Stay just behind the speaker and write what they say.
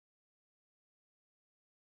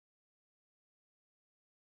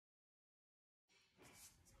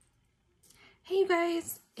Hey you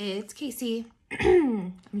guys, it's Casey.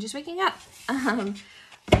 I'm just waking up.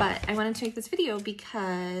 But I wanted to make this video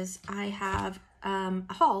because I have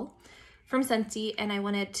a haul from Scentsy and I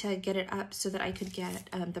wanted to get it up so that I could get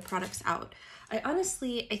the products out. I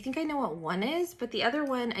think I know what one is, but the other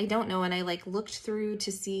one I don't know, and I like looked through to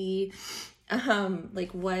see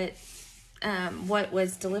like what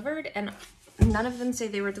was delivered, and none of them say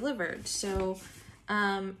they were delivered. So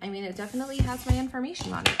I mean, it definitely has my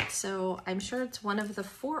information on it. So I'm sure it's one of the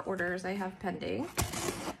 4 orders I have pending.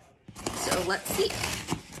 So let's see.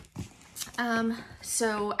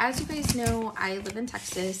 So as you guys know, I live in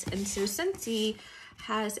Texas, and so Scentsy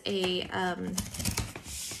has a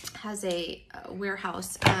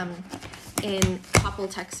warehouse in Coppell,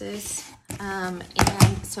 Texas. And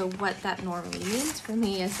so what that normally means for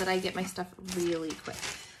me is that I get my stuff really quick.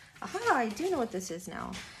 Aha, I do know what this is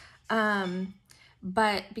now.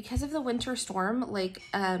 But because of the winter storm, like,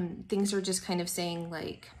 things are just kind of saying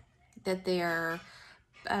like that they're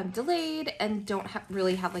delayed and don't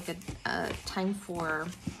really have like a time for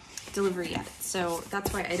delivery yet. So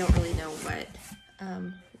that's why I don't really know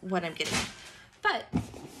what I'm getting. But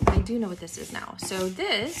I do know what this is now. So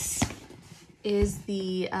this is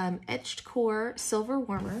the Etched Core Silver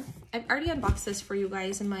Warmer. I've already unboxed this for you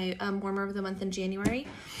guys in my Warmer of the Month in January.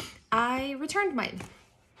 I returned mine.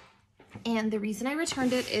 And the reason I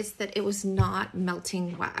returned it is that it was not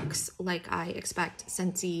melting wax like I expect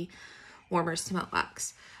Scentsy warmers to melt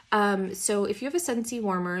wax. So if you have a Scentsy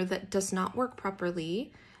warmer that does not work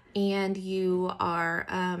properly and you are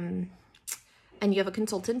and you have a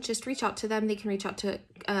consultant, just reach out to them. They can reach out to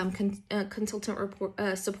consultant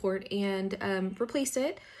support and replace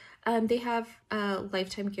it. They have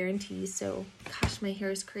lifetime guarantees. So gosh, my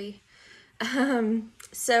hair is cray.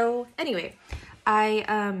 So anyway,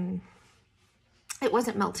 it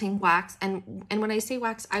wasn't melting wax, and when I say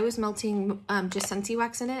wax, I was melting just Scentsy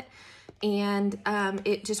wax in it, and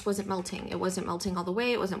it just wasn't melting. It wasn't melting all the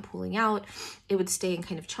way. It wasn't pooling out. It would stay in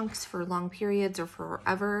kind of chunks for long periods or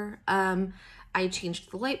forever. I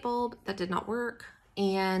changed the light bulb. That did not work,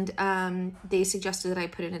 and they suggested that I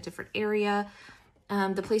put it in a different area.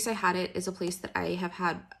 The place I had it is a place that I have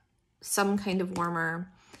had some kind of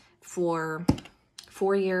warmer for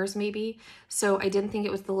 4 years maybe. So I didn't think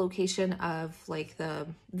it was the location of like the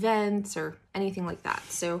vents or anything like that.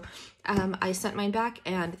 So I sent mine back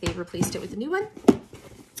and they replaced it with a new one.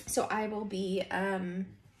 So I will be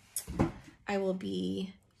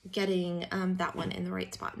getting that one in the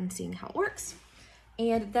right spot and seeing how it works.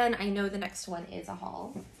 And then I know the next one is a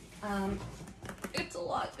haul. It's a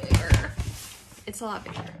lot bigger. It's a lot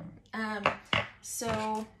bigger.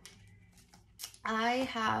 So I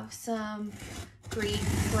have some great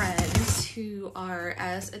friends who are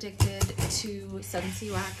as addicted to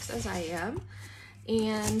Scentsy wax as I am,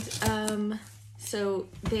 and so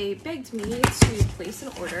they begged me to place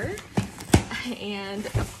an order, and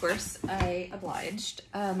of course I obliged.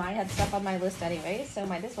 I had stuff on my list anyway, so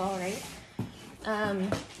might as well, right?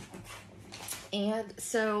 And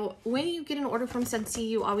so when you get an order from Scentsy,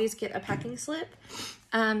 you always get a packing slip.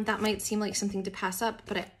 That might seem like something to pass up,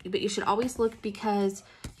 but you should always look, because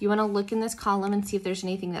you want to look in this column and see if there's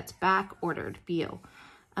anything that's back ordered, BO.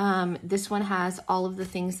 This one has all of the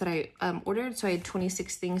things that I ordered. So I had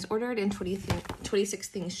 26 things ordered and 26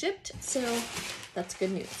 things shipped. So that's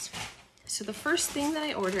good news. So the first thing that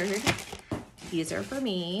I ordered, these are for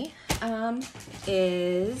me,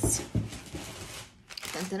 is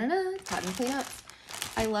cotton cleanups.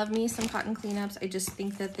 I love me some cotton cleanups. I just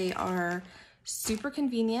think that they are super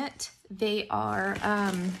convenient. They are,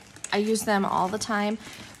 I use them all the time.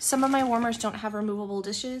 Some of my warmers don't have removable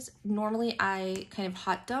dishes. Normally I kind of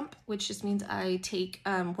hot dump, which just means I take,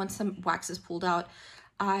 once the wax is pulled out,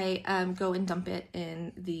 I go and dump it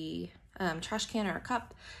in the trash can or a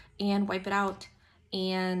cup and wipe it out,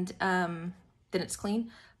 and then it's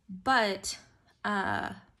clean. But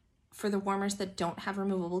for the warmers that don't have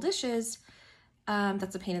removable dishes,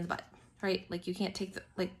 that's a pain in the butt, right? Like you can't take the,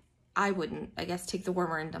 like, I wouldn't, I guess, take the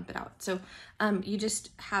warmer and dump it out. So you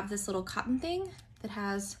just have this little cotton thing that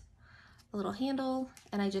has a little handle,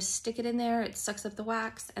 and I just stick it in there. It sucks up the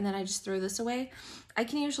wax, and then I just throw this away. I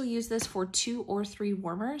can usually use this for 2 or 3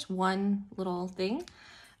 warmers, one little thing.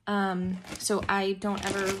 So I don't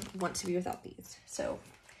ever want to be without these. So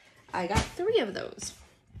I got 3 of those.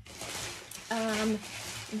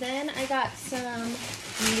 Then I got some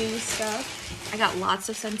new stuff. I got lots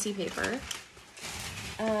of Scentsy paper.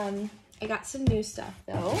 I got some new stuff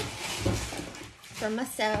though from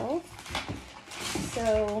myself.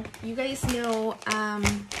 So you guys know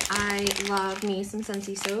I love me some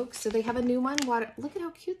Scentsy soaks. So they have a new one. Look at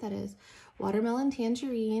how cute that is. Watermelon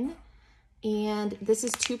tangerine. And this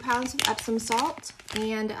is 2 pounds of Epsom salt.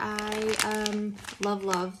 And I love,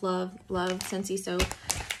 love, love, love Scentsy soap.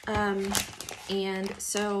 And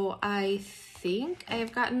so I think I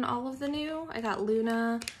have gotten all of the new. I got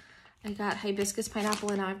Luna, I got Hibiscus Pineapple,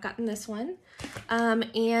 and now I've gotten this one.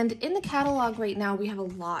 And in the catalog right now, we have a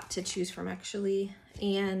lot to choose from, actually.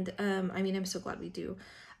 And I mean, I'm so glad we do.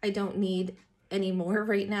 I don't need any more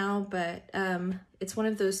right now, but it's one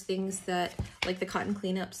of those things that, like the cotton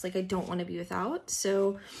cleanups, like I don't want to be without.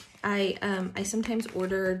 So I sometimes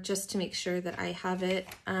order just to make sure that I have it.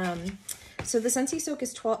 So the Scentsy soak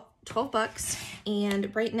is 12 bucks,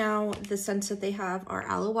 and right now the scents that they have are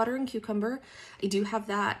aloe water and cucumber. I do have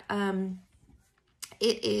that.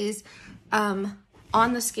 It is on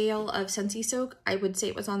the scale of Scentsy soak, I would say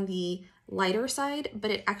it was on the lighter side, but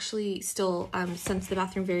it actually still scents the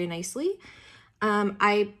bathroom very nicely.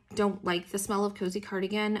 I don't like the smell of Cozy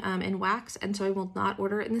Cardigan and wax, and so I will not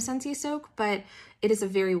order it in the Scentsy soak, but it is a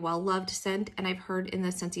very well-loved scent, and I've heard in the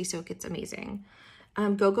Scentsy soak it's amazing.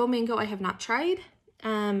 Go-Go Mango I have not tried.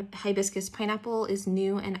 Hibiscus Pineapple is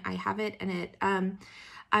new, and I have it, and it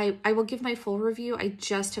I will give my full review. I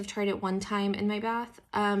just have tried it one time in my bath.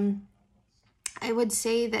 I would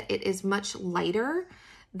say that it is much lighter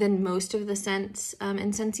than most of the scents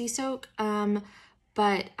in Scentsy soak,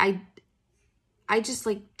 but I just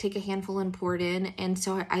like take a handful and pour it in, and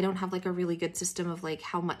so I don't have like a really good system of like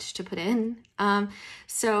how much to put in. I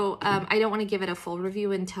don't want to give it a full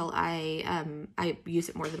review until I use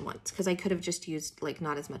it more than once, because I could have just used like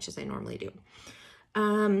not as much as I normally do.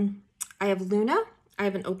 I have Luna. I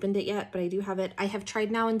haven't opened it yet, but I do have it. I have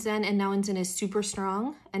tried Now and Zen, and Now and Zen is super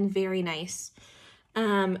strong and very nice.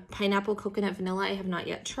 Pineapple Coconut Vanilla I have not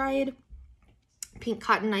yet tried. Pink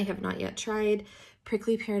Cotton I have not yet tried.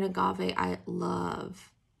 Prickly Pear and Agave, I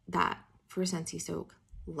love that for Scentsy soak.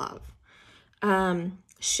 Love.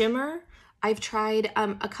 Shimmer, I've tried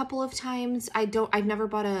a couple of times. I've never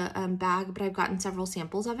bought a bag, but I've gotten several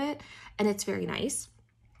samples of it, and it's very nice.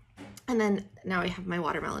 And then now I have my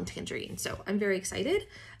Watermelon Tangerine, so I'm very excited.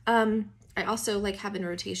 I also like have in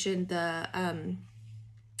rotation the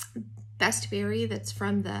Best Berry that's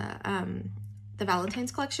from the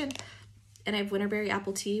Valentine's collection. And I have Winterberry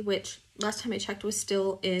Apple Tea, which last time I checked was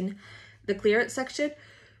still in the clearance section.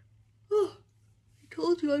 Oh, I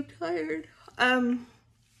told you I'm tired. And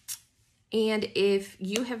if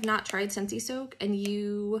you have not tried Scentsy soak and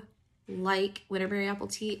you like Winterberry Apple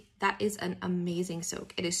Tea, that is an amazing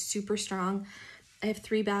soak. It is super strong. I have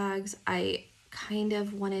 3 bags. I kind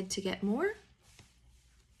of wanted to get more.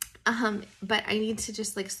 But I need to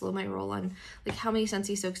just like slow my roll on like how many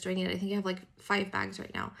Scentsy soaks do I need? I think I have like 5 bags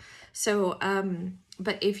right now. So,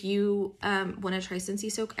 but if you want to try Scentsy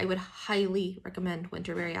soak, I would highly recommend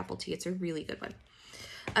Winterberry Apple Tea. It's a really good one.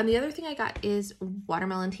 The other thing I got is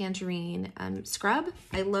Watermelon Tangerine scrub.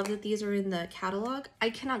 I love that these are in the catalog. I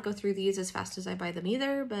cannot go through these as fast as I buy them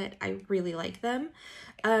either, but I really like them.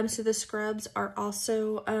 So the scrubs are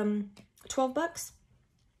also 12 bucks.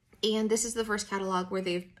 And this is the first catalog where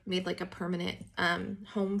they've made like a permanent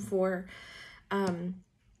home for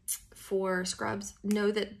scrubs.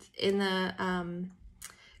 Know that in the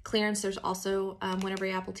clearance there's also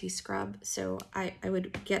Winterberry Apple Tea scrub, so I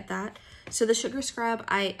would get that. So the sugar scrub,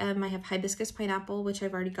 I have Hibiscus Pineapple, which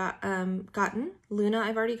I've already gotten. Luna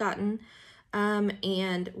I've already gotten.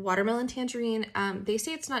 And Watermelon Tangerine, they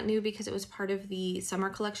say it's not new because it was part of the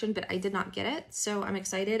summer collection, but I did not get it, so I'm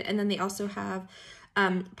excited. And then they also have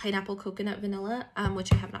Pineapple Coconut Vanilla,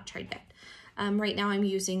 which I have not tried yet. Right now I'm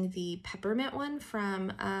using the peppermint one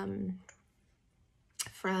from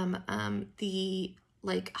the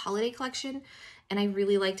like holiday collection, and I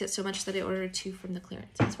really liked it so much that I ordered 2 from the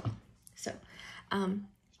clearance as well. So,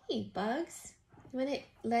 hey Bugs, you wanna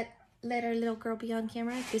let our little girl be on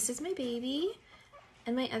camera? This is my baby,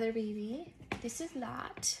 and my other baby. This is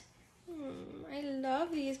Lot. I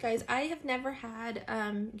love these guys. I have never had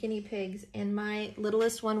guinea pigs, and my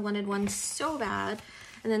littlest one wanted one so bad,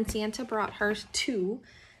 and then Santa brought her 2,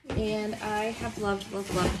 and I have loved,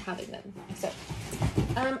 loved, loved having them. So,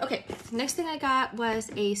 okay, next thing I got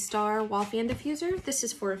was a Star Wall Fan Diffuser. This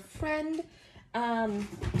is for a friend.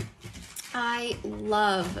 I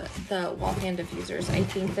love the wall fan diffusers. I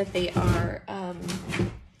think that they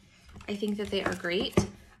are great.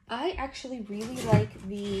 I actually really like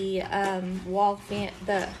the wall fan,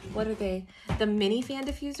 what are they? The mini fan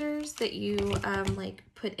diffusers that you like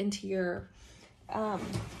put into your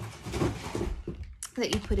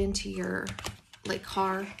like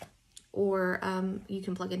car, or you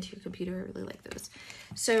can plug into your computer. I really like those.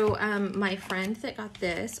 So my friend that got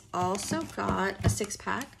this also got a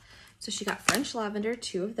 6-pack So she got French lavender,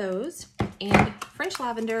 2 of those. And French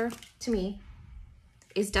lavender, to me,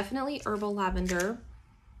 is definitely herbal lavender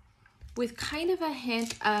with kind of a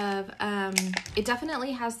hint of, it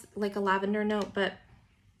definitely has like a lavender note, but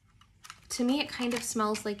to me, it kind of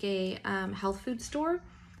smells like a health food store.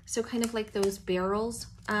 So kind of like those barrels.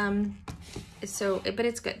 But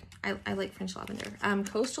it's good. I like French lavender.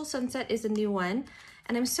 Coastal Sunset is a new one,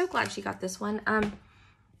 and I'm so glad she got this one.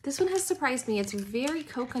 This one has surprised me. It's very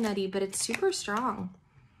coconutty, but it's super strong.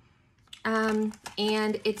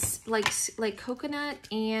 And it's like coconut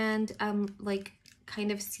and like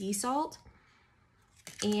kind of sea salt,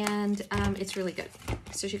 and it's really good.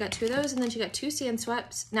 So she got 2 of those, and then she got 2 Sand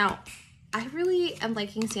Sweps. Now, I really am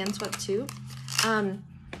liking Sand Swept too.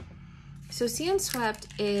 So Sand Swept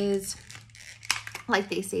is, like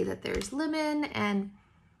they say that there's lemon and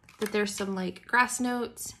that there's some like grass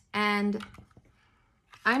notes, and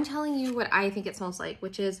I'm telling you what I think it smells like,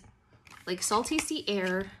 which is like salty sea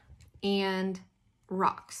air and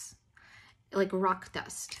rocks, like rock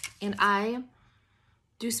dust. And I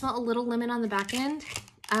do smell a little lemon on the back end.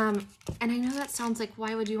 And I know that sounds like,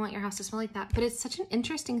 why would you want your house to smell like that? But it's such an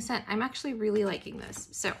interesting scent. I'm actually really liking this.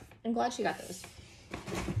 So I'm glad she got those.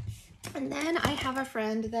 And then I have a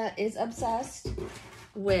friend that is obsessed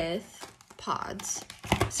with pods.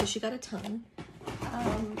 So she got a ton.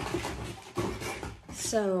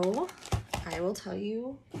 So I will tell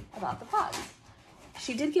you about the pods.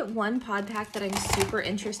 She did get 1 pod pack that I'm super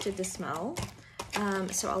interested to smell.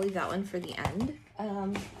 So I'll leave that one for the end.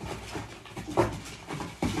 I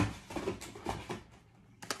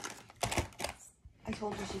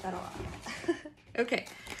told her she got a lot. Okay,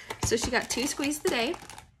 so she got 2 Squeeze the Day.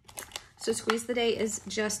 So Squeeze the Day is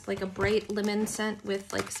just like a bright lemon scent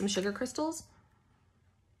with like some sugar crystals.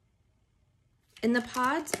 In the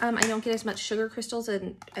pods, I don't get as much sugar crystals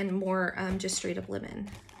and more just straight up lemon.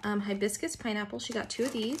 Hibiscus Pineapple, she got 2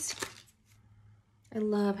 of these. I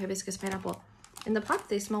love Hibiscus Pineapple. In the pods,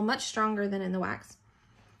 they smell much stronger than in the wax.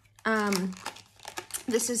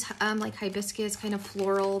 This is like hibiscus, kind of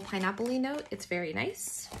floral, pineapple-y note. It's very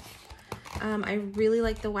nice. I really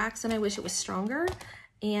like the wax, and I wish it was stronger.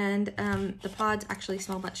 And the pods actually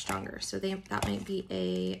smell much stronger, so that might be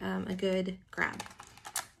a good grab.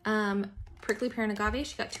 Prickly Pear and Agave,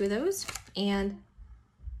 she got 2 of those. And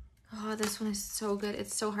oh, this one is so good.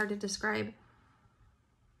 It's so hard to describe.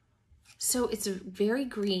 So it's very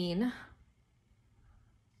green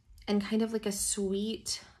and kind of like a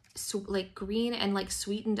sweet, like green and like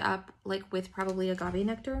sweetened up, like with probably agave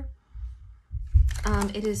nectar.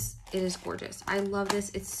 It is gorgeous. I love this.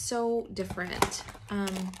 It's so different.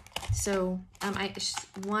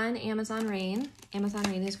 One Amazon Rain. Amazon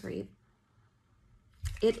Rain is great.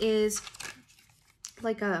 It is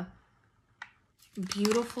like a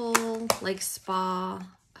beautiful like spa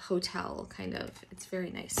hotel kind of. It's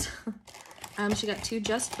very nice. She got 2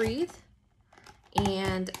 Just Breathe,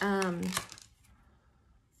 and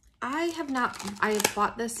I have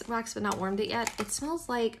bought this wax but not warmed it yet. It smells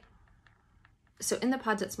like, so in the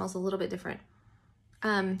pods it smells a little bit different.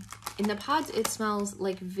 In the pods it smells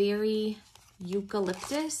like very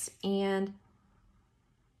eucalyptus and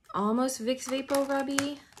almost Vicks Vapo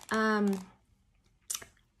Rubby.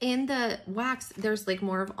 In the wax, there's like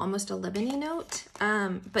more of almost a lemony note.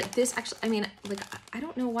 But this actually, I mean, like, I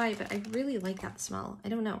don't know why, but I really like that smell. I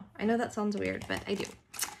don't know. I know that sounds weird, but I do.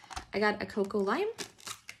 I got a Cocoa Lime.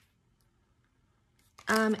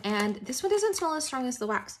 And this one doesn't smell as strong as the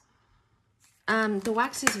wax. The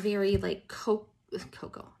wax is very like cocoa,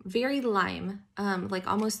 very lime, like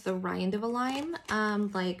almost the rind of a lime,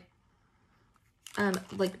 like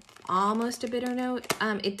almost a bitter note.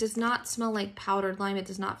 It does not smell like powdered lime. It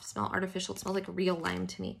does not smell artificial. It smells like real lime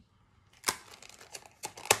to me.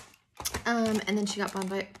 And then she got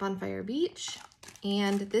Bonfire Beach,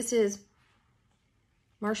 and this is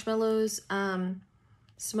marshmallows,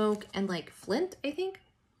 smoke, and like flint, I think.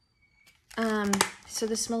 So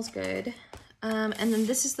this smells good. And then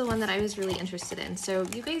this is the one that I was really interested in. So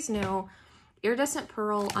you guys know Iridescent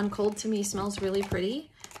Pearl on cold to me smells really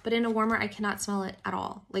pretty, but in a warmer, I cannot smell it at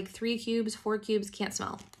all. Like 3 cubes, 4 cubes, can't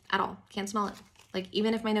smell at all. Can't smell it. Like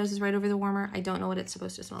even if my nose is right over the warmer, I don't know what it's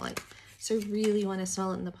supposed to smell like. So I really want to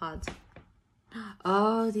smell it in the pods.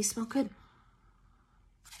 Oh, these smell good.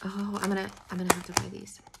 Oh, I'm gonna have to buy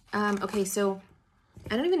these. Okay, so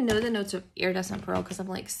I don't even know the notes of Iridescent Pearl because I'm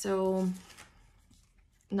like so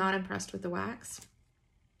not impressed with the wax.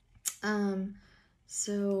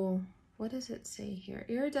 So what does it say here?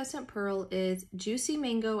 Iridescent Pearl is juicy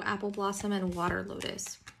mango, apple blossom, and water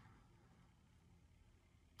lotus.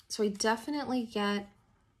 So I definitely get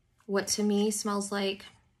what to me smells like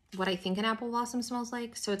what I think an apple blossom smells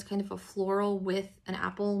like. So it's kind of a floral with an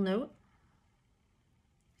apple note.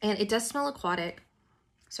 And it does smell aquatic.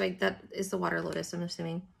 So that is the water lotus, I'm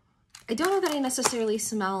assuming. I don't know that I necessarily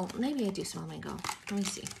smell, maybe I do smell mango. Let me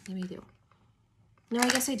see, maybe I do. No, I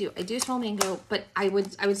guess I do. I do smell mango, but I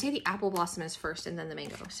would say the apple blossom is first and then the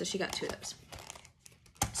mango. So she got 2 of those.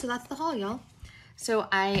 So that's the haul, y'all. So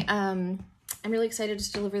I'm really excited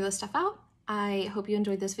to deliver this stuff out. I hope you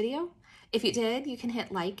enjoyed this video. If you did, you can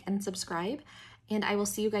hit like and subscribe, and I will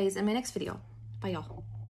see you guys in my next video. Bye, y'all.